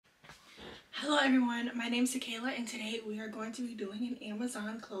Hello everyone, my name is Sakayla and today we are going to be doing an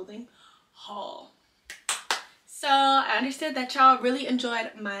Amazon clothing haul. So I understood that y'all really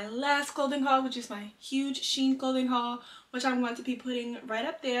enjoyed my last clothing haul, which is my huge Shein clothing haul, which I'm going to be putting right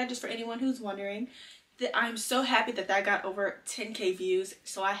up there just for anyone who's wondering. That I'm so happy that got over 10K views,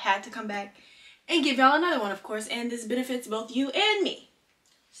 so I had to come back and give y'all another one, of course, and this benefits both you and me.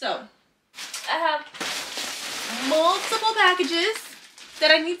 So I have multiple packages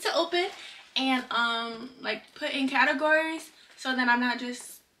that I need to open and like put in categories, so then I'm not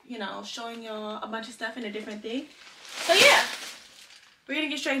just, you know, showing y'all a bunch of stuff in a different thing. So yeah, we're gonna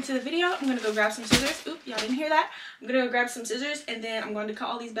get straight into the video. I'm gonna go grab some scissors. Oop, y'all didn't hear that. I'm gonna go grab some scissors and then I'm going to cut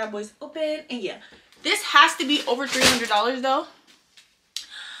all these bad boys open. And yeah, this has to be over $300 though,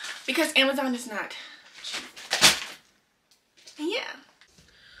 because Amazon is not cheap. And yeah.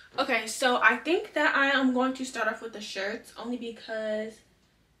 Okay, so I think that I am going to start off with the shirts only because,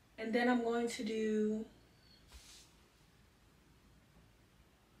 and then I'm going to do,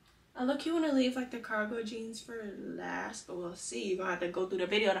 I look, you want to leave like the cargo jeans for last, but we'll see. You're going to have to go through the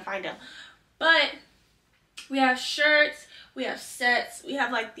video to find out. But we have shirts, we have sets, we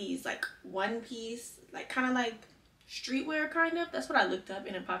have like these like one piece, like kind of like streetwear kind of. That's what I looked up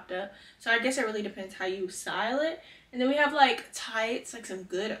and it popped up. So I guess it really depends how you style it. And then we have like tights, like some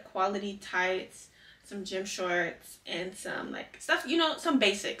good quality tights, some gym shorts, and some like stuff, you know, some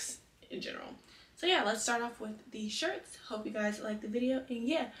basics in general. So yeah, let's start off with the shirts. Hope you guys like the video. And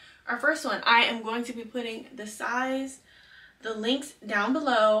yeah, our first one, I am going to be putting the size, the links down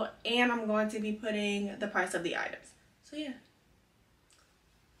below, and I'm going to be putting the price of the items. So yeah.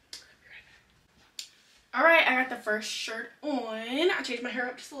 All right, I got the first shirt on. I changed my hair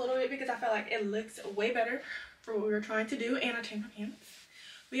up just a little bit because I felt like it looks way better for what we were trying to do, and I changed my pants.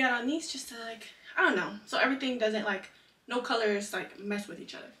 We got on these just to like, I don't know, so everything doesn't like, no colors like mess with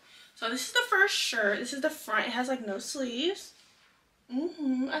each other. So this is the first shirt. This is the front. It has like no sleeves.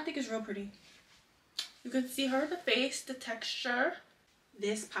 I think it's real pretty. You can see her, the face, the texture.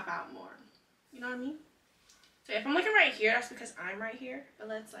 This pop out more. You know what I mean? So if I'm looking right here, that's because I'm right here. But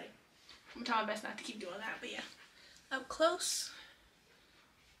let's like, I'm trying my best not to keep doing that. But yeah, up close.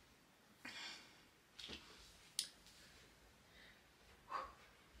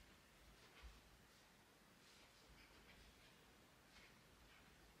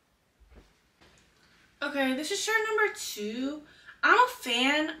 Okay, this is shirt number 2. I'm a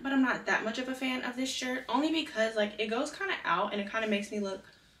fan, but I'm not that much of a fan of this shirt, only because like it goes kind of out and it kind of makes me look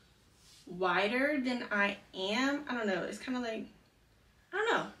wider than I am. I don't know, it's kind of like, I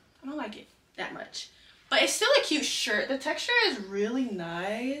don't know, I don't like it that much, but it's still a cute shirt. The texture is really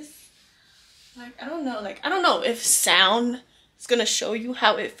nice. Like, I don't know if sound is gonna show you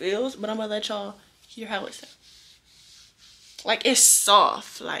how it feels, but I'm gonna let y'all hear how it sounds. Like, it's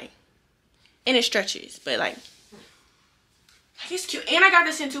soft, like, and it stretches, but like it's cute. And I got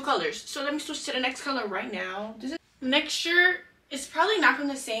this in 2 colors, so let me switch to the next color right now. This is next shirt. It's probably not from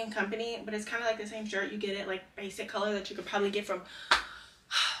the same company, but it's kind of like the same shirt. You get it like basic color that you could probably get from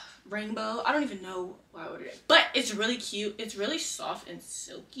Rainbow. I don't even know why I ordered it, but it's really cute. It's really soft and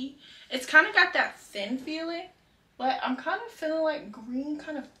silky. It's kind of got that thin feeling, but I'm kind of feeling like green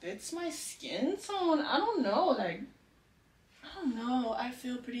kind of fits my skin tone. I don't know, like, I don't know. I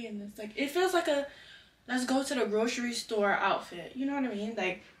feel pretty in this. Like, it feels like a let's go to the grocery store outfit. You know what I mean?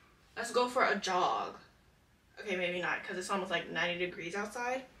 Like, let's go for a jog. Okay, maybe not, because it's almost like 90 degrees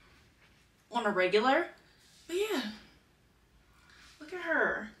outside on a regular. But yeah. Look at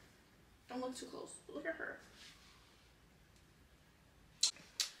her. Don't look too close. Look at her.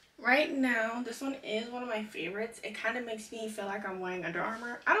 Right now, this one is one of my favorites. It kind of makes me feel like I'm wearing Under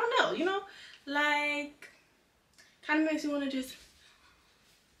Armour. I don't know, you know? Like, kind of makes me want to just,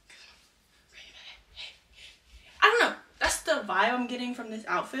 I don't know. That's the vibe I'm getting from this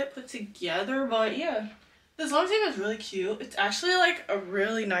outfit put together. But yeah, this long sleeve is really cute. It's actually like a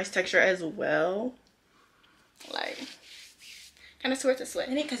really nice texture as well. Like, kind of sort of sweat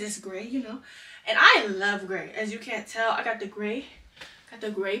in it because it's gray, you know. And I love gray. As you can't tell, I got the gray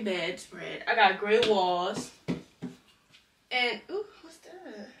bedspread. I got gray walls. And, ooh, what's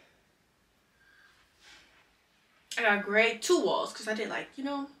that? I got gray 2 walls because I did like, you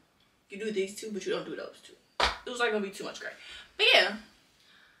know, you do these 2, but you don't do those 2. It was like gonna be too much gray. But yeah,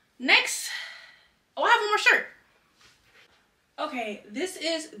 next, oh, I have one more shirt. Okay, this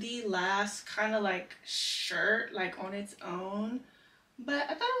is the last kind of like shirt, like on its own, but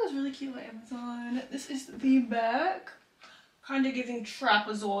I thought it was really cute on Amazon. This is the back, kind of giving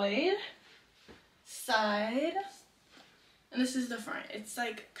trapezoid side, and this is the front. It's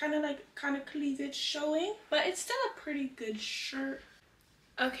like kind of cleavage showing, but it's still a pretty good shirt.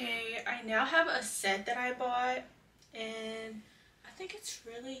 Okay, I now have a set that I bought, and I think it's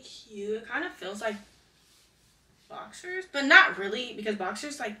really cute. It kind of feels like boxers, but not really, because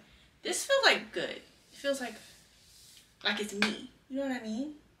boxers, like, this feels like good. It feels like it's me. You know what I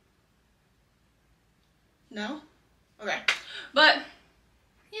mean? No? Okay. But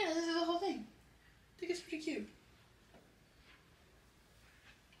yeah, this is the whole thing. I think it's pretty cute.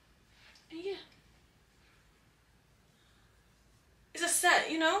 And yeah. It's a set,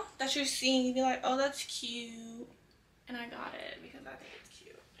 you know, that you're seeing. You'd be like, oh, that's cute. And I got it because I think it's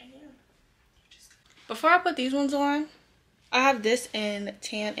cute. And yeah. Before I put these ones on, I have this in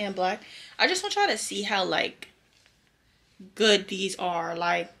tan and black. I just want y'all to see how, like, good these are.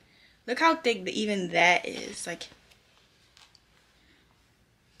 Like, look how thick even that is.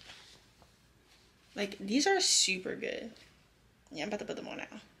 Like these are super good. Yeah, I'm about to put them on now.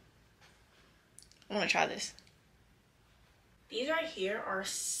 I want to try this. These right here are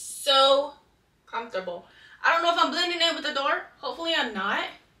so comfortable. I don't know if I'm blending in with the door. Hopefully I'm not.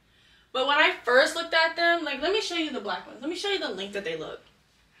 But when I first looked at them, like, let me show you the black ones. Let me show you the length that they look.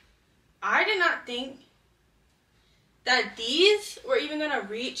 I did not think that these were even gonna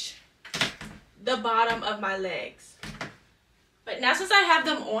reach the bottom of my legs. But now since I have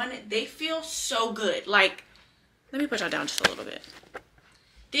them on, they feel so good. Like, let me put y'all down just a little bit.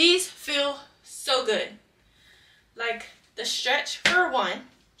 These feel so good. Like, the stretch, for one,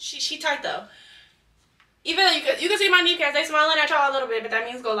 she tight though. Even though you can see my kneecaps, they smiling at y'all a little bit, but that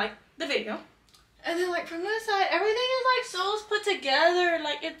means go like the video. And then, like, from this side, everything is like so put together.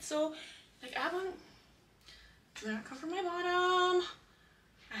 Like, it's so, like, I want, do not cover my bottom.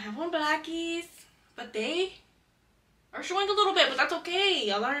 I have on blackies, but they are showing a little bit, but that's okay.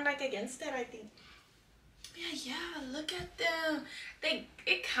 Y'all aren't like against it, I think. Yeah, look at them.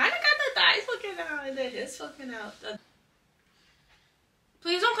 It kind of got the thighs looking out and the hips looking out.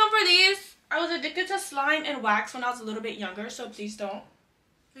 Please don't come for these. I was addicted to slime and wax when I was a little bit younger, so please don't.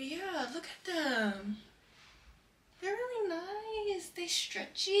 But yeah, look at them. They're really nice. They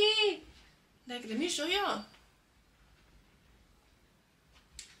stretchy. Like, let me show y'all.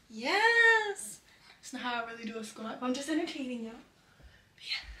 Yes. That's not how I really do a squat. I'm just entertaining y'all.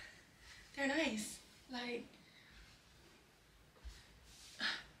 Yeah, they're nice. Like,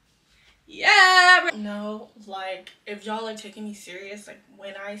 yeah. No, like, if y'all are taking me serious, like,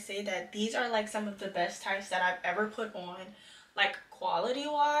 when I say that these are like some of the best tights that I've ever put on, like, quality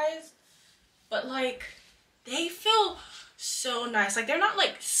wise, but like, they feel so nice. Like, they're not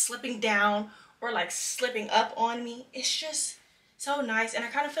like slipping down or like slipping up on me. It's just so nice, and I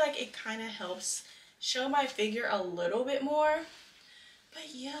kind of feel like it kind of helps show my figure a little bit more. But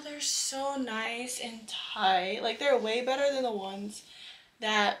yeah, they're so nice and tight. Like, they're way better than the ones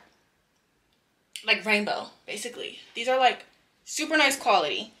that, like, rainbow, basically. These are like super nice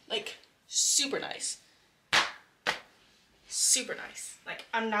quality. Like, super nice. Super nice. Like,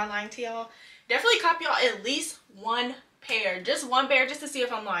 I'm not lying to y'all. Definitely cop y'all at least one pair. Just one pair, just to see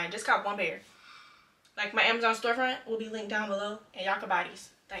if I'm lying. Just cop one pair. Like, my Amazon storefront will be linked down below, and y'all can buy these.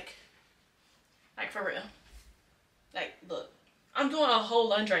 Like, for real. Like, look. I'm doing a whole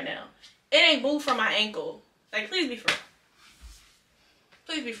lunge right now. It ain't moved from my ankle. Like, please be for real.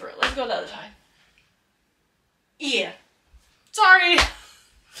 Please be for real. Let's go to the other side. Yeah. Sorry.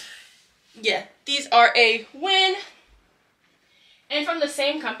 Yeah, these are a win. And from the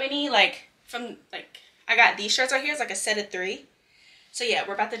same company, I got these shirts right here. It's like a set of 3. So yeah,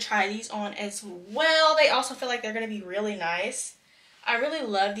 we're about to try these on as well. They also feel like they're going to be really nice. I really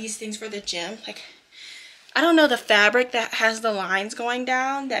love these things for the gym. Like, I don't know, the fabric that has the lines going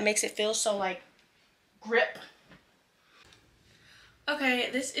down that makes it feel so, like, grip. Okay,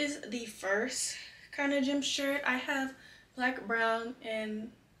 this is the first kind of gym shirt. I have black, brown,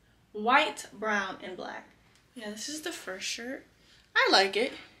 and white, brown, and black. Yeah, this is the first shirt. I like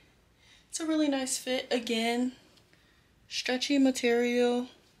it. It's a really nice fit. Again, stretchy material.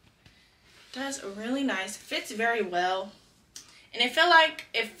 That's really nice. Fits very well. And it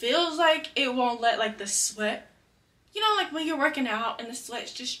feels like it won't let, like, the sweat, you know, like when you're working out and the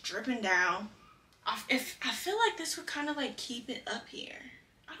sweat's just dripping down. I feel like this would kind of like keep it up here.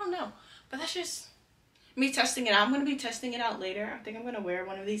 I don't know, but that's just me testing it out. I'm going to be testing it out later. I think I'm going to wear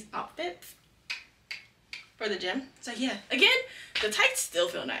one of these outfits for the gym. So yeah, again, the tights still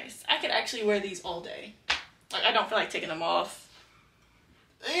feel nice. I could actually wear these all day. Like, I don't feel like taking them off.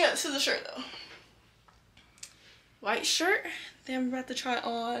 Yeah, this is the shirt though. White shirt. Then I'm about to try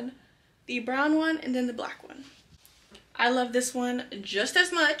on the brown one and then the black one. I love this one just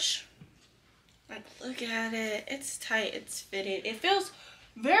as much. Like, look at it. It's tight. It's fitted. It feels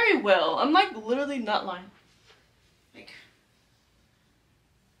very well. I'm like literally not lying. Like,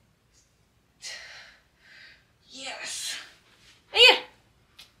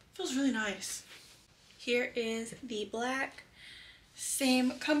 nice. Here is the black.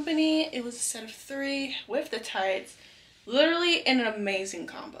 Same company. It was a set of 3 with the tights. Literally an amazing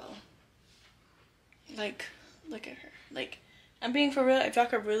combo. Like, look at her. Like, I'm being for real. If y'all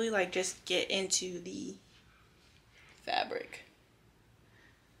could really like just get into the fabric.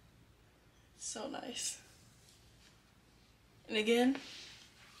 So nice. And again,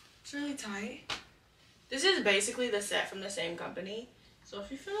 it's really tight. This is basically the set from the same company. So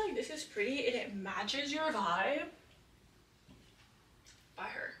if you feel like this is pretty and it matches your vibe, buy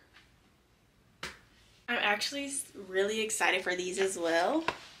her. I'm actually really excited for these as well.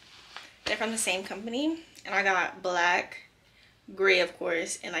 They're from the same company. And I got black, gray of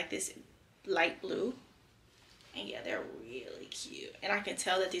course, and like this light blue. And yeah, they're really cute. And I can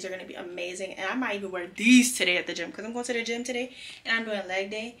tell that these are going to be amazing. And I might even wear these today at the gym. Because I'm going to the gym today. And I'm doing leg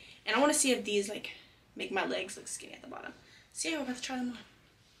day. And I want to see if these like make my legs look skinny at the bottom. So yeah, we're about to try them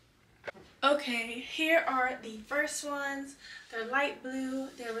on. Okay, here are the first ones. They're light blue.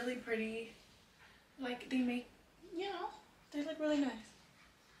 They're really pretty. Like they make, you know, they look really nice.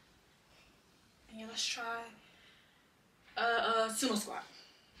 And yeah, let's try sumo squat.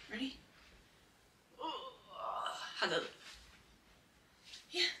 Ready?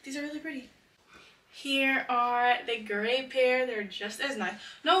 Yeah, these are really pretty. Here are the gray pair. They're just as nice.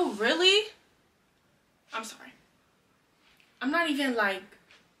 No, really? I'm sorry. I'm not even like,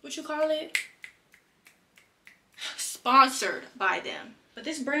 what you call it? Sponsored by them. But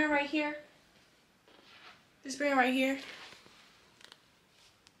this brand right here.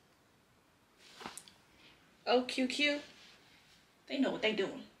 OQQ. They know what they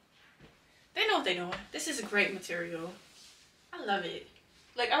doing. They know what they're doing. This is a great material. I love it.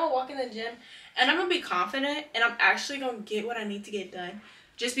 Like, I'm gonna walk in the gym and I'm gonna be confident and I'm actually gonna get what I need to get done.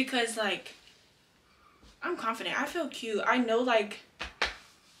 Just because, like, I'm confident. I feel cute. I know, like,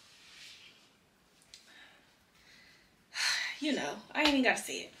 you know, I ain't even gotta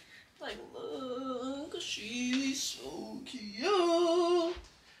say it. Like, look, she's so cute.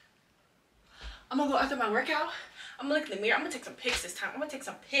 I'm gonna go after my workout. I'm gonna look in the mirror. I'm gonna take some pics this time. I'm gonna take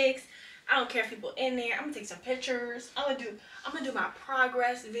some pics. I don't care if people in there. I'm gonna take some pictures. I'm gonna do my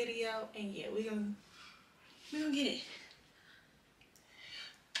progress video, and yeah, we gonna get it.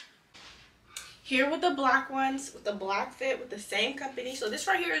 Here with the black ones, with the black fit, with the same company. So this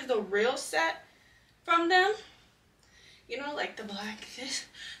right here is the real set from them. You know, like the black.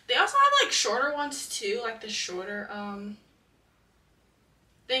 They also have like shorter ones too, like the shorter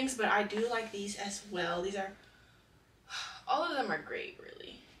things. But I do like these as well. These are, all of them are great,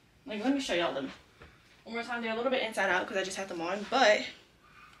 really. Like, let me show y'all them one more time. They're a little bit inside out because I just had them on, but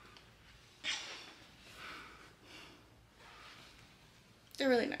they're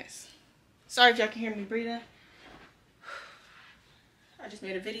really nice. Sorry if y'all can hear me breathing. I just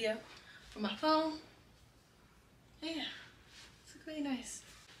made a video from my phone. Yeah, it's really nice.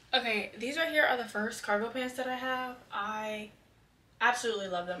 Okay, these right here are the first cargo pants that I have. I absolutely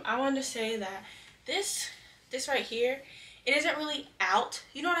love them. I wanted to say that this right here, it isn't really out.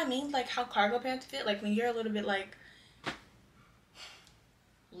 You know what I mean? Like how cargo pants fit. Like when you're a little bit like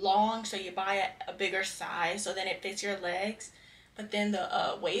long, so you buy a bigger size so then it fits your legs. But then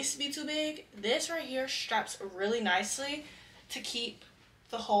the waist be too big. This right here straps really nicely to keep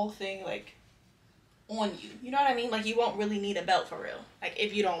the whole thing like on you. You know what I mean? Like you won't really need a belt for real. Like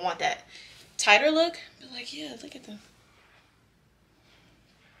if you don't want that tighter look. But like, yeah, look at them.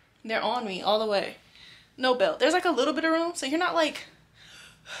 They're on me all the way. No belt. There's like a little bit of room, so you're not like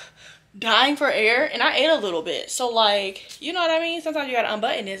dying for air. And I ate a little bit, so like, you know what I mean? Sometimes you gotta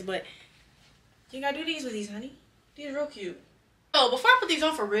unbutton this, but you gotta do these with these, honey. These are real cute. Oh, before I put these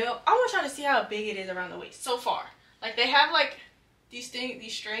on for real, I want y'all to see how big it is around the waist so far. Like they have like these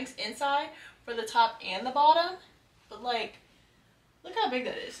strings inside for the top and the bottom, but like, look how big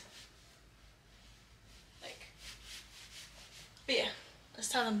that is. Like, but yeah,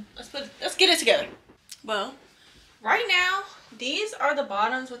 let's get it together. Well, right now, these are the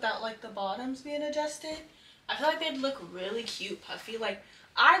bottoms without like the bottoms being adjusted. I feel like they'd look really cute, puffy. Like,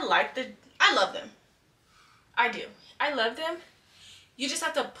 I love them. I do. I love them. You just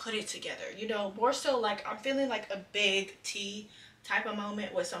have to put it together, you know, more so like I'm feeling like a big T type of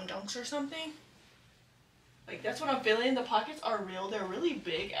moment with some dunks or something. Like that's what I'm feeling. The pockets are real. They're really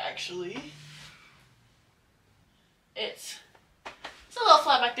big actually. It's a little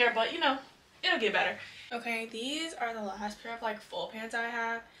flat back there, but you know, it'll get better. Okay, these are the last pair of like full pants I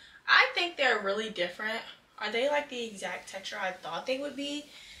have. I think they're really different. Are they like the exact texture I thought they would be?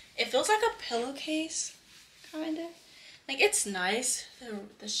 It feels like a pillowcase, kind of. Like, it's nice.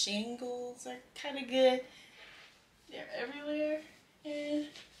 The shingles are kind of good. They're everywhere. And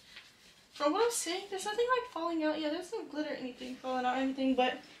from what I'm seeing, there's nothing like falling out. Yeah, there's no glitter or anything falling out or anything,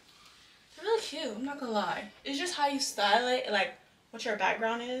 but they're really cute. I'm not gonna lie. It's just how you style it and like what your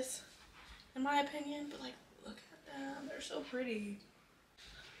background is, in my opinion. But like, look at them. They're so pretty.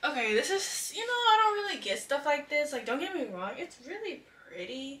 Okay, this is, you know, I don't really get stuff like this. Like, don't get me wrong. It's really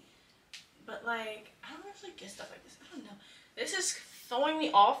pretty. But like, I don't really get stuff like this. I don't know. This is throwing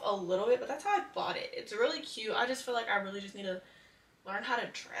me off a little bit, but that's how I bought it. It's really cute. I just feel like I really just need to learn how to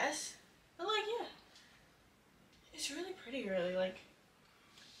dress. But like, yeah, it's really pretty, really. Like,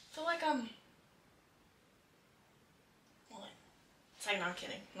 I feel like I'm, what? It's like, no, I'm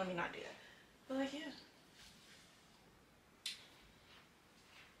kidding. Let me not do that. But like, yeah.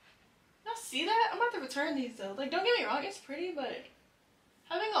 Y'all see that? I'm about to return these though. Like, don't get me wrong, it's pretty, but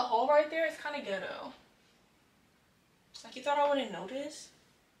having a hole right there is kind of ghetto. Like, you thought I wouldn't notice?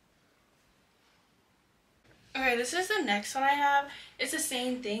 Okay, this is the next one I have. It's the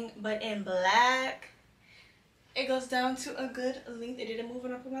same thing, but in black. It goes down to a good length. It didn't move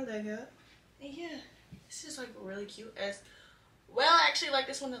when I put my leg up. And yeah, this is like really cute as well. I actually like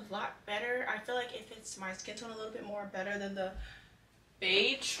this one a lot better. I feel like it fits my skin tone a little bit more better than the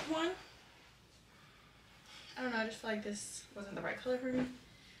beige one. I don't know, I just feel like this wasn't the right color for me.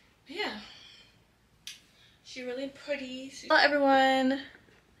 But yeah, she's really pretty. Well, everyone,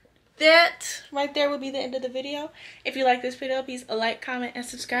 that right there will be the end of the video. If you like this video, please like, comment, and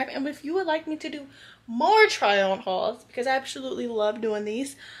subscribe. And if you would like me to do more try on hauls, because I absolutely love doing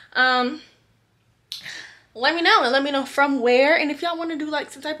these, let me know, and let me know from where. And if y'all want to do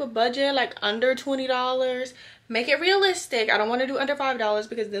like some type of budget, like under $20, make it realistic. I don't want to do under $5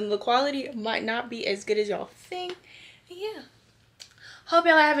 because then the quality might not be as good as y'all think. And yeah, hope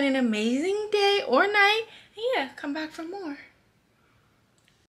y'all are having an amazing day or night. And yeah, come back for more.